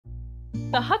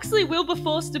The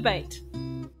Huxley-Wilberforce debate.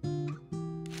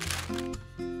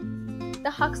 The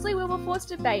Huxley-Wilberforce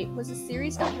debate was a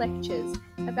series of lectures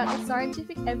about the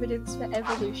scientific evidence for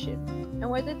evolution and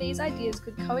whether these ideas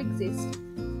could coexist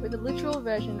with a literal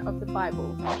version of the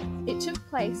Bible. It took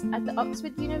place at the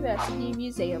Oxford University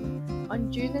Museum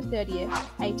on June 30th,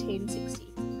 1860.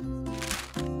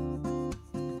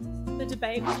 The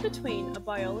debate was between a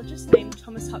biologist named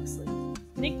Thomas Huxley,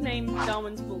 nicknamed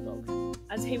Darwin's Bulldog,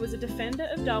 as he was a defender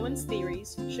of Darwin's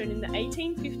theories shown in the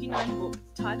 1859 book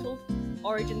titled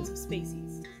Origins of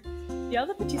Species. The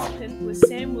other participant was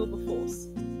Sam Wilberforce,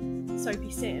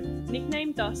 Soapy Sam,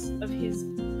 nicknamed thus of his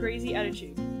greasy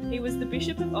attitude. He was the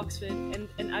Bishop of Oxford and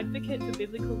an advocate for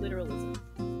biblical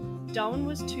literalism. Darwin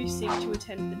was too sick to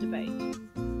attend the debate.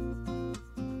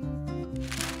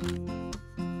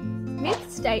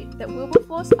 Myths state that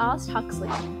Wilberforce asked Huxley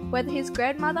whether his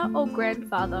grandmother or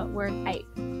grandfather were an ape,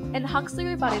 and Huxley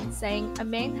rebutted, saying a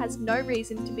man has no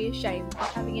reason to be ashamed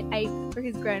of having an ape for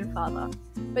his grandfather,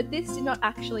 but this did not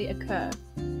actually occur.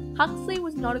 Huxley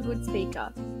was not a good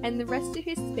speaker, and the rest of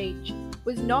his speech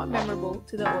was not memorable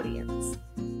to the audience.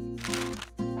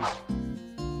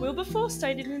 Wilberforce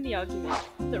stated in the argument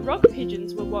that rock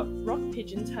pigeons were what rock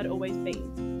pigeons had always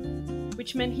been,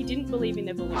 which meant he didn't believe in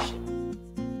evolution.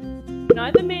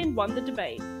 Neither man won the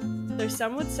debate, though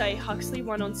some would say Huxley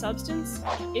won on substance,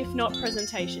 if not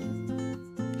presentation.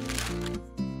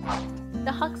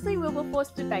 The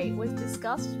Huxley-Wilberforce debate was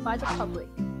discussed by the public.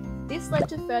 This led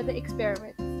to further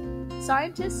experiments.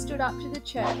 Scientists stood up to the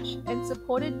church and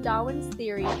supported Darwin's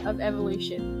theory of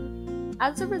evolution.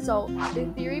 As a result, the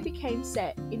theory became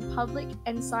set in public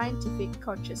and scientific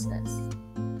consciousness.